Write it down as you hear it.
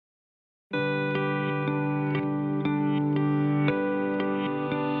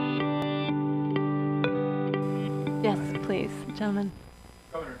Yes, please, gentlemen.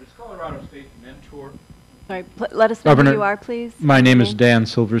 Governor, does Colorado State mentor? Sorry, let us know who you are, please. My name is Dan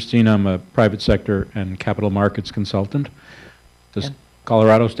Silverstein. I'm a private sector and capital markets consultant. Does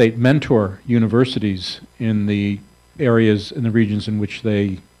Colorado State mentor universities in the areas, in the regions in which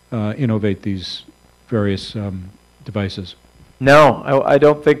they innovate these various devices? No, I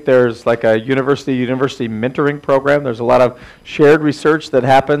don't think there's like a university mentoring program. There's a lot of shared research that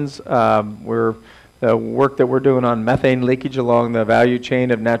happens. The work that we're doing on methane leakage along the value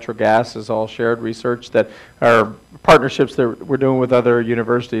chain of natural gas is all shared research that are partnerships that we're doing with other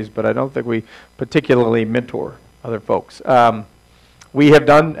universities, but I don't think we particularly mentor other folks. We have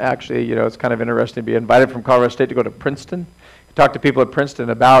done, actually, you know, it's kind of interesting to be invited from Colorado State to go to Princeton, talk to people at Princeton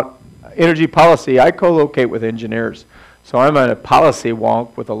about energy policy. I co-locate with engineers. So I'm a policy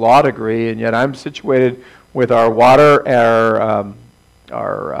wonk with a law degree, and yet I'm situated with our water,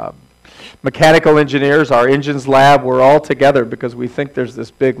 our mechanical engineers, our engines lab. We're all together because we think there's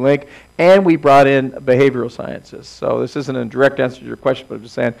this big link, and we brought in behavioral sciences. So this isn't a direct answer to your question, but I'm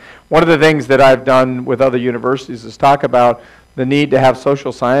just saying one of the things that I've done with other universities is talk about the need to have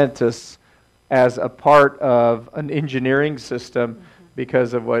social scientists as a part of an engineering system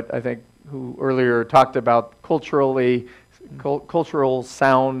because of what I think who earlier talked about culturally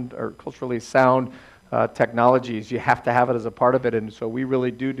sound technologies. You have to have it as a part of it, and so we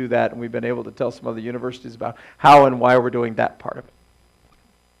really do that, and we've been able to tell some other universities about how and why we're doing that part of it.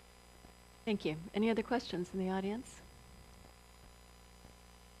 Thank you. Any other questions in the audience?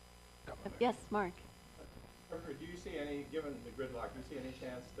 Yes, Mark. Do you see any, given the gridlock, do you see any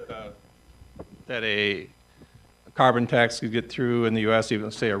chance that a carbon tax could get through in the U.S.,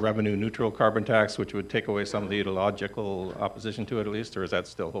 even say a revenue-neutral carbon tax, which would take away some of the ideological opposition to it at least, or is that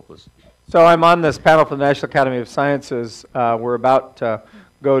still hopeless? So I'm on this panel for the National Academy of Sciences. We're about to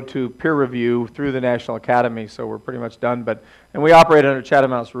go to peer review through the National Academy, so we're pretty much done. And we operate under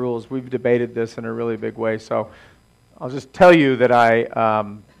Chatham House rules. We've debated this in a really big way. So I'll just tell you that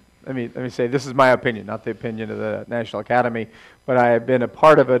let me say this is my opinion, not the opinion of the National Academy, but I have been a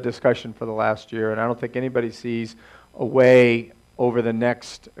part of a discussion for the last year, and I don't think anybody sees a way over the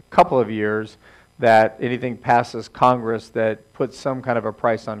next couple of years that anything passes Congress that puts some kind of a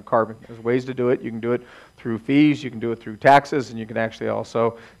price on carbon. There's ways to do it. You can do it through fees, you can do it through taxes, and you can actually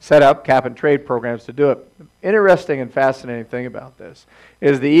also set up cap and trade programs to do it. Interesting and fascinating thing about this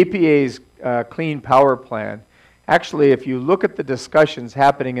is the EPA's Clean Power Plan. Actually, if you look at the discussions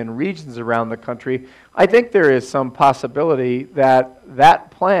happening in regions around the country, I think there is some possibility that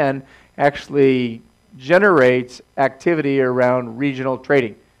that plan actually generates activity around regional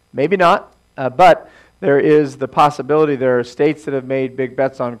trading. Maybe not, but there is the possibility. There are states that have made big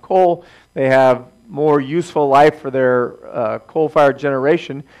bets on coal. They have more useful life for their coal-fired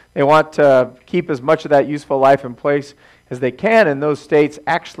generation. They want to keep as much of that useful life in place as they can, and those states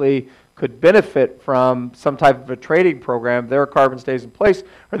actually could benefit from some type of a trading program. Their carbon stays in place,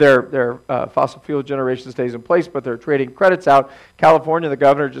 or their fossil fuel generation stays in place, but they're trading credits out. California, the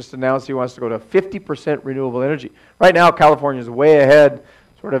governor just announced he wants to go to 50% renewable energy. Right now, California is way ahead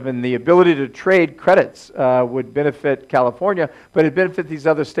sort of in the ability to trade credits would benefit California, but it benefits these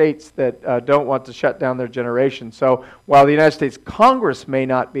other states that don't want to shut down their generation. So while the United States Congress may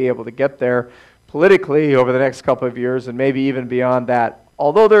not be able to get there politically over the next couple of years and maybe even beyond that,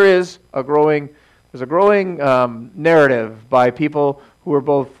 although there's a growing narrative by people who are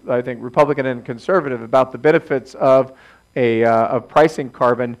both, I think, Republican and conservative about the benefits of pricing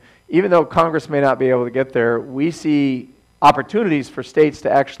carbon. Even though Congress may not be able to get there, we see opportunities for states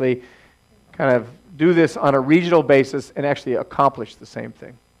to actually kind of do this on a regional basis and actually accomplish the same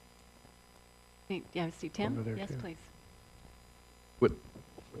thing. Yeah, see Tim? Yes, too. please.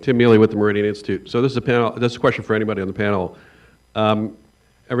 Tim Mealy with the Meridian Institute. So this is a panel. This is a question for anybody on the panel.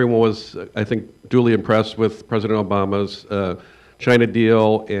 Everyone was, I think, duly impressed with President Obama's China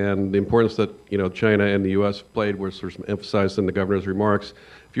deal and the importance that China and the U.S. played, was sort of emphasized in the governor's remarks.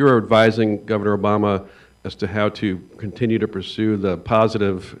 If you were advising Governor Obama as to how to continue to pursue the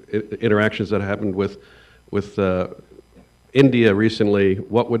positive interactions that happened with India recently,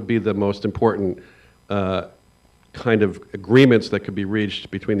 what would be the most important kind of agreements that could be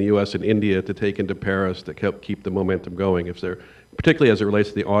reached between the U.S. and India to take into Paris to help keep the momentum going, if they're, particularly as it relates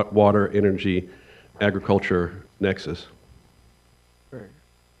to the water, energy, agriculture nexus?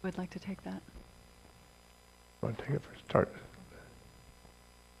 Would like to take that. I want to take it for a start.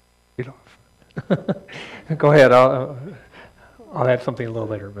 Get off. Go ahead. I'll have something a little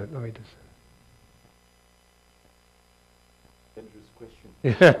later, but let me just.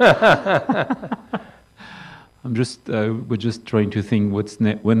 We're just trying to think when's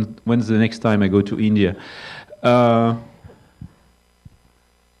the next time I go to India. Uh,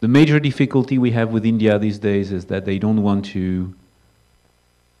 the major difficulty we have with India these days is that they don't want to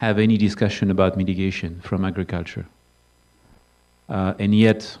have any discussion about mitigation from agriculture. And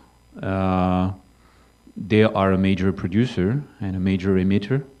yet, they are a major producer and a major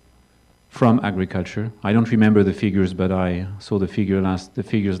emitter from agriculture. I don't remember the figures, but I saw the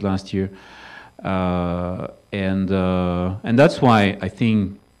figures last year. And that's why I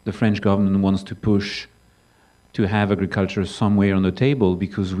think the French government wants to push to have agriculture somewhere on the table,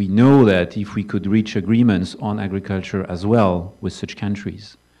 because we know that if we could reach agreements on agriculture as well with such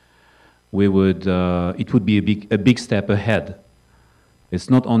countries, we would, it would be a big step ahead. It's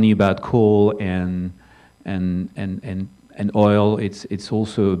not only about coal and oil, it's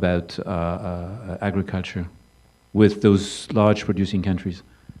also about agriculture with those large producing countries.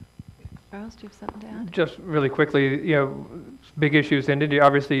 Charles, do you have something to add? Just really quickly, you know, big issues in India,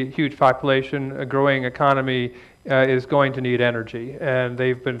 obviously huge population, a growing economy is going to need energy, and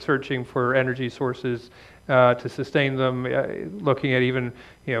they've been searching for energy sources to sustain them, looking at even,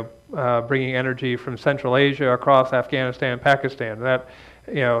 you know, bringing energy from Central Asia across Afghanistan, Pakistan. That,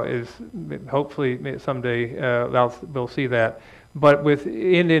 you know, is hopefully someday we'll see that. But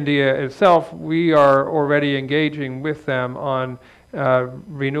within India itself, we are already engaging with them on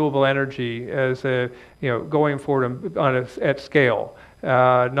renewable energy as a, you know, going forward at scale,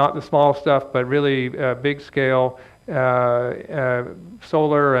 not the small stuff, but really big scale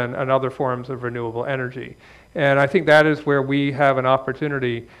solar and other forms of renewable energy. And I think that is where we have an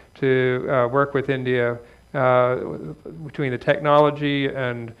opportunity to work with India between the technology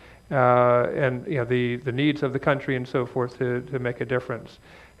and you know, the needs of the country and so forth to make a difference.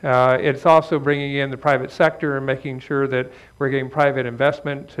 It's also bringing in the private sector and making sure that we're getting private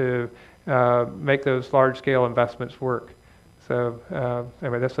investment to make those large-scale investments work. So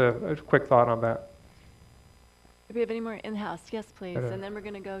anyway, that's a quick thought on that. Do we have any more in-house? Yes, please. And then we're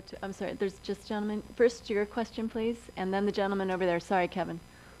going to go to, I'm sorry, there's just gentlemen. First, your question, please, and then the gentleman over there. Sorry, Kevin.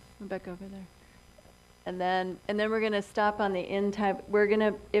 We're back over there. And then we're going to stop on the in type. We're going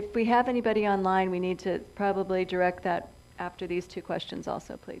to, if we have anybody online, we need to probably direct that after these two questions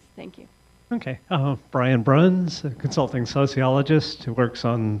also, please. Thank you. Okay. Brian Bruns, a consulting sociologist who works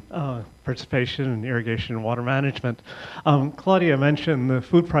on participation in irrigation and water management. Claudia mentioned the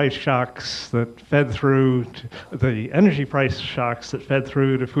food price shocks that fed through to the energy price shocks that fed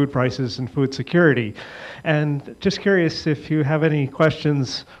through to food prices and food security. And just curious if you have any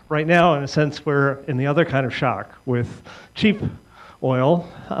questions right now. In a sense, we're in the other kind of shock with cheap oil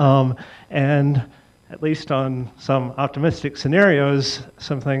and at least on some optimistic scenarios,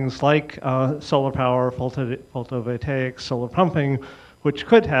 some things like solar power, photovoltaics, solar pumping, which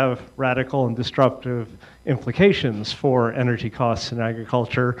could have radical and disruptive implications for energy costs in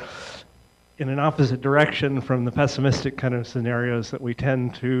agriculture in an opposite direction from the pessimistic kind of scenarios that we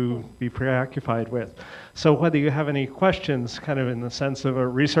tend to be preoccupied with. So whether you have any questions kind of in the sense of a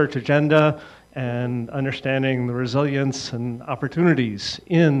research agenda and understanding the resilience and opportunities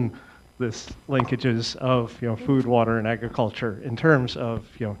in this linkages of, you know, food, water, and agriculture in terms of,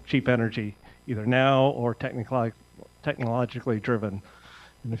 you know, cheap energy, either now or technologically driven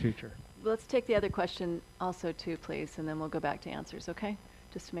in the future. Let's take the other question also too, please, and then we'll go back to answers, okay?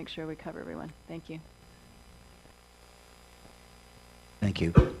 Just to make sure we cover everyone. Thank you. Thank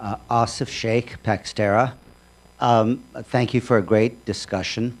you. Asif Sheikh, Paxtera. Thank you for a great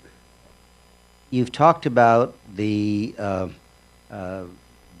discussion. You've talked about the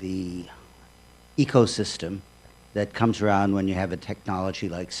ecosystem that comes around when you have a technology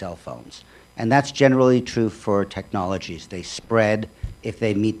like cell phones. And that's generally true for technologies. They spread if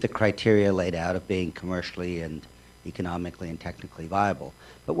they meet the criteria laid out of being commercially and economically and technically viable.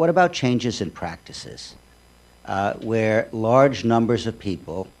 But what about changes in practices, where large numbers of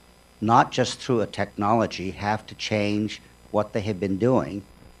people, not just through a technology, have to change what they have been doing,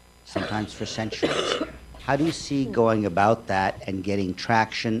 sometimes for centuries? How do you see going about that and getting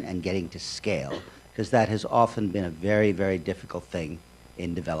traction and getting to scale? Because that has often been a very, very difficult thing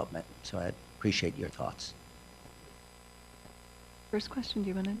in development. So I appreciate your thoughts. First question, do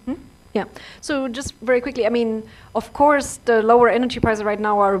you want to? Yeah, so just very quickly, I mean, of course, the lower energy prices right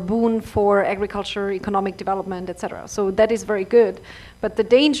now are a boon for agriculture, economic development, etc. So that is very good. But the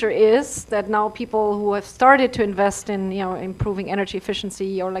danger is that now people who have started to invest in, you know, improving energy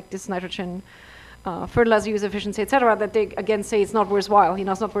efficiency or like this nitrogen fertilizer use efficiency, etc., that they again say it's not worthwhile. You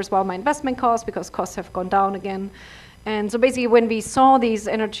know, it's not worthwhile my investment costs because costs have gone down again. And so basically, when we saw these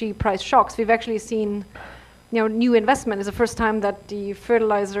energy price shocks, we've actually seen, you know, new investment is the first time that the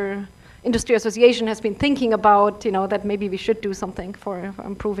fertilizer industry association has been thinking about, that maybe we should do something for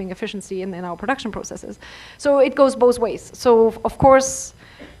improving efficiency in our production processes. So it goes both ways. So of course,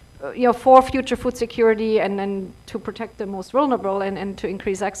 for future food security and to protect the most vulnerable and to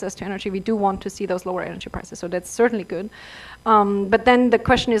increase access to energy, we do want to see those lower energy prices. So that's certainly good. But then the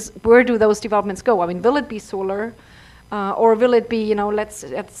question is, where do those developments go? I mean, will it be solar? Or will it be,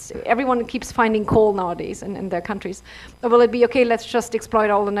 everyone keeps finding coal nowadays in their countries. Or will it be, okay, let's just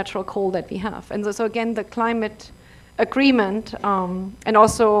exploit all the natural coal that we have? And so again, the climate agreement, and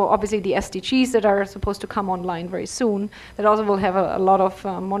also obviously the SDGs that are supposed to come online very soon, that also will have a lot of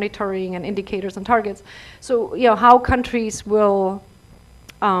monitoring and indicators and targets. So, how countries will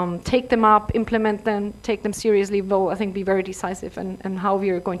take them up, implement them, take them seriously will, I think, be very decisive in how we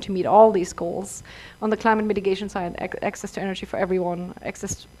are going to meet all these goals. On the climate mitigation side, access to energy for everyone,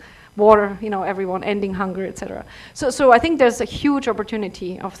 access to water, everyone, ending hunger, etc. So I think there's a huge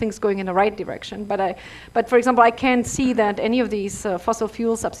opportunity of things going in the right direction. But for example, I can't see that any of these fossil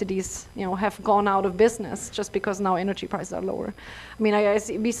fuel subsidies, have gone out of business just because now energy prices are lower. I mean, I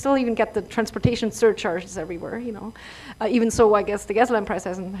see, we still even get the transportation surcharges everywhere. Even so, I guess the gasoline price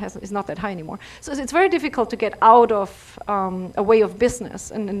is not that high anymore. So it's very difficult to get out of a way of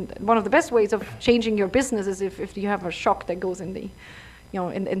business. And one of the best ways of changing your business is if you have a shock that goes in the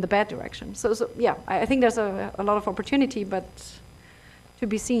in the bad direction. So yeah, I think there's a lot of opportunity, but to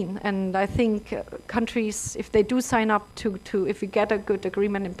be seen. And I think countries, if they do sign up if we get a good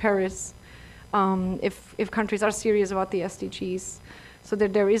agreement in Paris, if countries are serious about the SDGs, so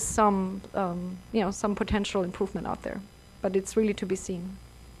that there is some, some potential improvement out there. But it's really to be seen.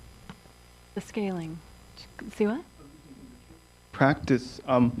 The scaling. See what? Practice.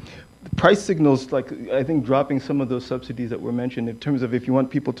 Price signals, like I think dropping some of those subsidies that were mentioned in terms of if you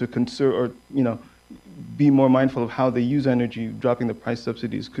want people to conserve or be more mindful of how they use energy, dropping the price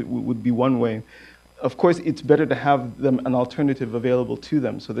subsidies would be one way. Of course, it's better to have them an alternative available to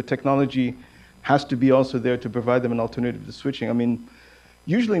them. So the technology has to be also there to provide them an alternative to switching. I mean,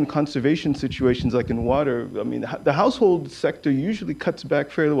 usually in conservation situations like in water, I mean, the household sector usually cuts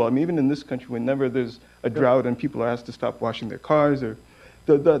back fairly well. I mean, even in this country, whenever there's a drought and people are asked to stop washing their cars or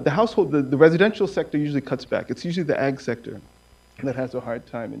the household, the residential sector usually cuts back. It's usually the ag sector that has a hard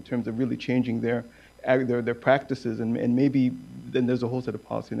time in terms of really changing their practices, and maybe then there's a whole set of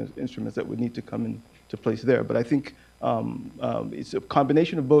policy instruments that would need to come into place there. But I think it's a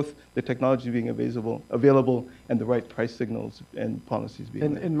combination of both the technology being available and the right price signals and policies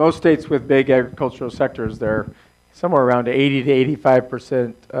being there. In most states with big agricultural sectors, they're somewhere around 80 to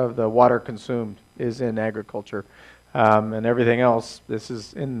 85% of the water consumed is in agriculture. And everything else, this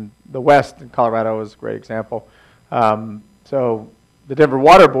is in the West, and Colorado is a great example. So the Denver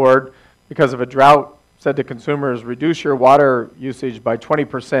Water Board, because of a drought, said to consumers, reduce your water usage by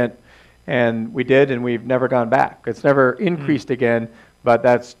 20%. And we did, and we've never gone back. It's never increased again, but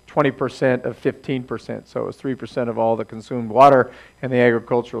that's 20% of 15%. So it was 3% of all the consumed water in the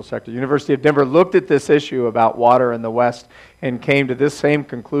agricultural sector. University of Denver looked at this issue about water in the West and came to this same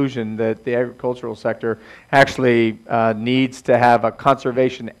conclusion that the agricultural sector actually needs to have a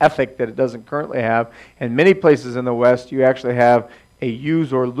conservation ethic that it doesn't currently have. In many places in the West, you actually have a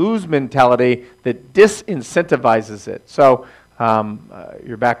use or lose mentality that disincentivizes it. So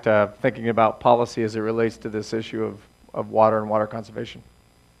you're back to thinking about policy as it relates to this issue of water and water conservation.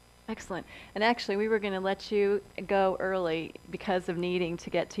 Excellent. And actually, we were going to let you go early because of needing to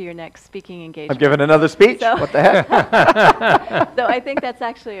get to your next speaking engagement. I'm giving another speech? So what the heck? So I think that's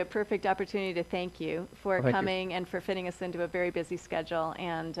actually a perfect opportunity to thank you for coming and for fitting us into a very busy schedule.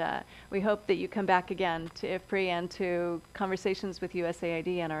 And we hope that you come back again to IFPRI and to conversations with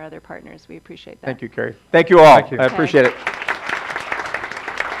USAID and our other partners. We appreciate that. Thank you, Carrie. Thank you all. Thank you. I appreciate it.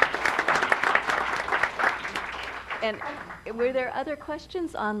 And were there other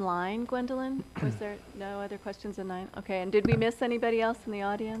questions online, Gwendolyn? Was there no other questions online? Okay, and did we miss anybody else in the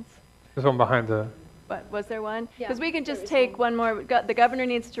audience? There's one behind the... What, was there one? Yeah, Because we can just take one more. The governor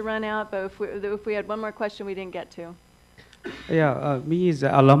needs to run out, but if we had one more question we didn't get to. Yeah, me is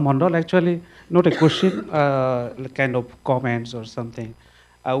Alam Mondal. Actually, not a question, kind of comments or something.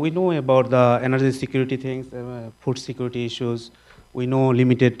 We know about the energy security things, food security issues. We know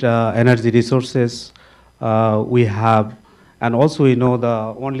limited energy resources we have, and also we know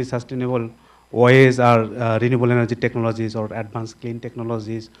the only sustainable ways are renewable energy technologies or advanced clean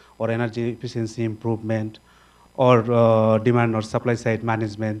technologies or energy efficiency improvement or demand or supply side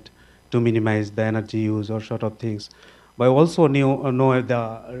management to minimize the energy use or sort of things. But also know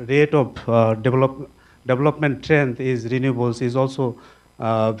the rate of development trend is renewables is also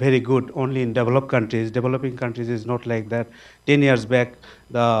very good only in developed countries. Developing countries is not like that. 10 years back,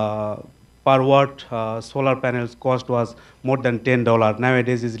 the per watt solar panels cost was more than $10.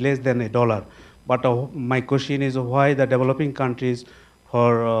 Nowadays is less than $1. But my question is why the developing countries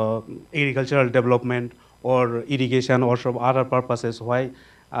for agricultural development or irrigation or some other purposes, why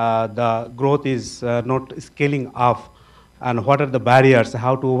the growth is not scaling up, and what are the barriers,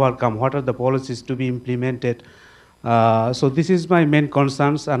 how to overcome, what are the policies to be implemented. So this is my main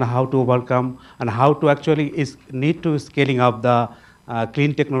concerns, and how to overcome and how to actually need to scaling up the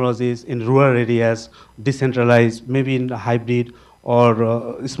clean technologies in rural areas, decentralized, maybe in hybrid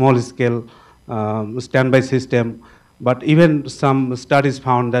or small scale standby system. But even some studies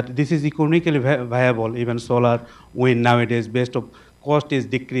found that this is economically viable, even solar, wind nowadays, based on cost is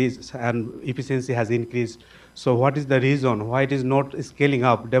decreased and efficiency has increased. So what is the reason why it is not scaling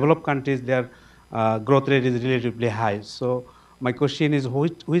up? Developed countries, their growth rate is relatively high. So my question is,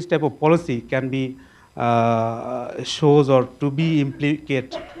 which type of policy can be shows or to be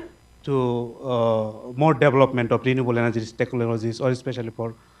implicated to more development of renewable energy technologies, or especially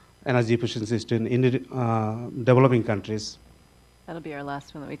for energy efficiency in developing countries? That'll be our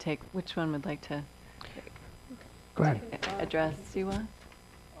last one that we take. Which one would like to Go ahead. address? Siwa?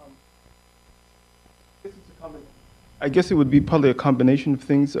 I guess it would be probably a combination of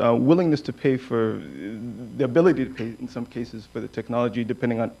things. Willingness to pay for, the ability to pay in some cases for the technology,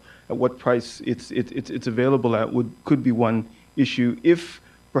 depending on at what price it's available at, could be one issue. If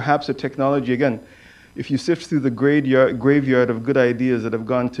perhaps a technology, again, if you sift through the graveyard of good ideas that have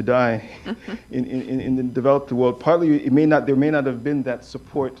gone to die in the developed world, partly there may not have been that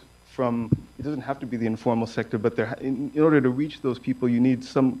support from, it doesn't have to be the informal sector, but in order to reach those people, you need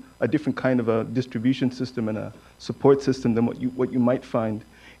a different kind of a distribution system and a support system than what you might find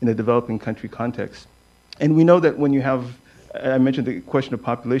in a developing country context. And we know that when you have, I mentioned the question of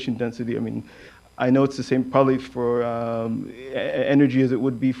population density. I mean, I know it's the same probably for energy as it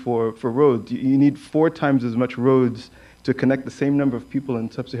would be for roads. You need 4 times as much roads to connect the same number of people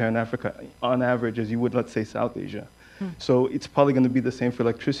in sub-Saharan Africa on average as you would, let's say, South Asia. So it's probably going to be the same for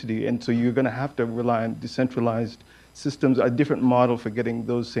electricity. And so you're going to have to rely on decentralized systems, a different model for getting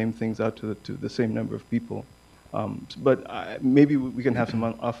those same things out to the same number of people. But maybe we can have some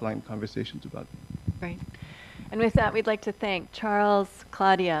offline conversations about that. Great. And with that, we'd like to thank Charles,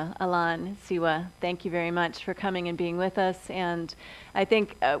 Claudia, Alan, Siwa. Thank you very much for coming and being with us. And I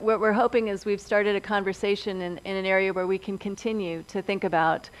think what we're hoping is we've started a conversation in an area where we can continue to think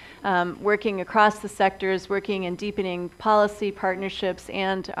about working across the sectors, working and deepening policy partnerships,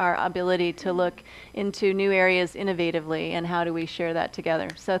 and our ability to look into new areas innovatively, and how do we share that together.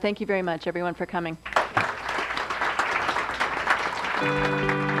 So thank you very much, everyone, for coming.